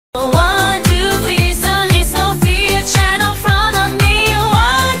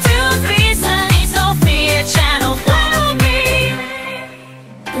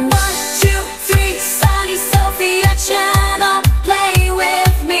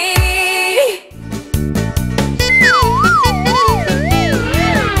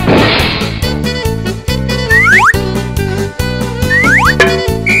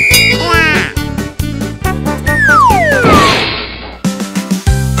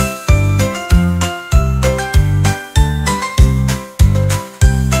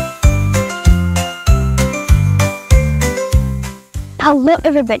Hello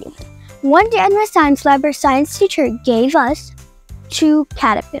everybody. One day in my science lab, our science teacher gave us 2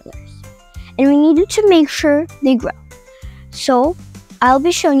 caterpillars and we needed to make sure they grow. So I'll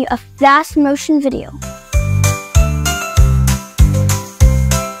be showing you a fast motion video.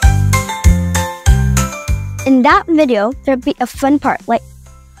 In that video, there'll be a fun part, like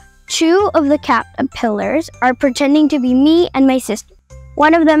 2 of the caterpillars are pretending to be me and my sister.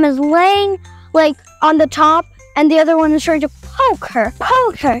 One of them is laying on the top and the other one is trying to poke her.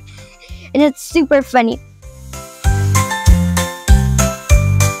 And it's super funny.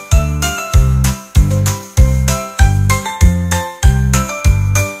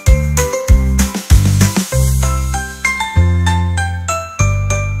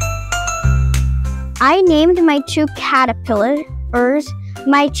 I named my 2 caterpillars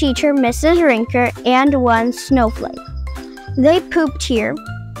my teacher, Mrs. Rinker, and one snowflake. They pooped here.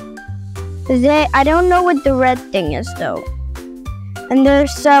 I don't know what the red thing is though. And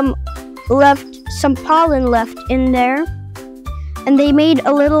there's some pollen left in there. And they made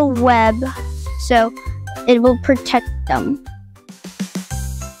a little web so it will protect them.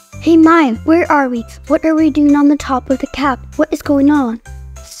 Hey Maya, where are we? What are we doing on the top of the cap? What is going on?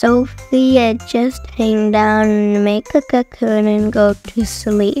 Sophia, just hang down and make a cocoon and go to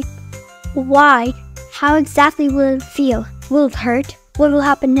sleep. Why? How exactly will it feel? Will it hurt? What will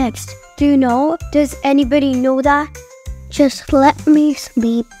happen next? Do you know? Does anybody know that? Just let me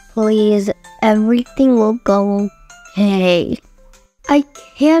sleep, please. Everything will go okay. I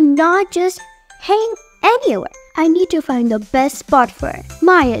cannot just hang anywhere. I need to find the best spot for it.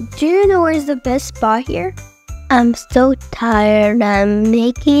 Maya, do you know where's the best spot here? I'm so tired. I'm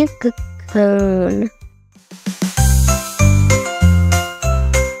making a cocoon.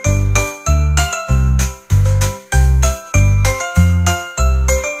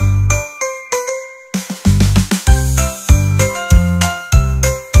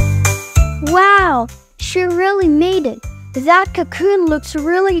 Wow, she really made it. That cocoon looks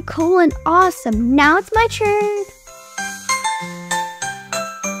really cool and awesome. Now it's my turn.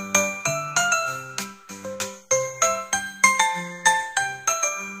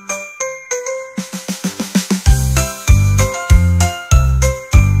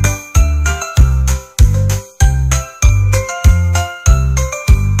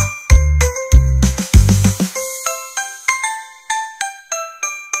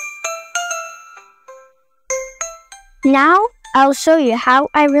 Now, I'll show you how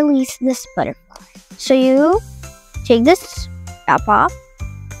I release this butterfly. So you take this wrap off,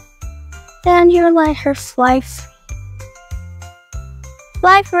 and you let her fly free.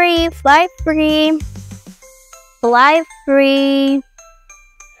 Fly free, fly free, fly free,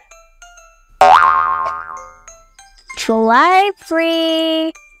 fly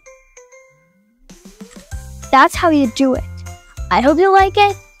free. That's how you do it. I hope you like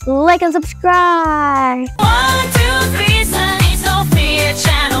it. Like and subscribe. 1, 2, 3, Sunny Sophia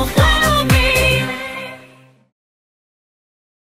channel.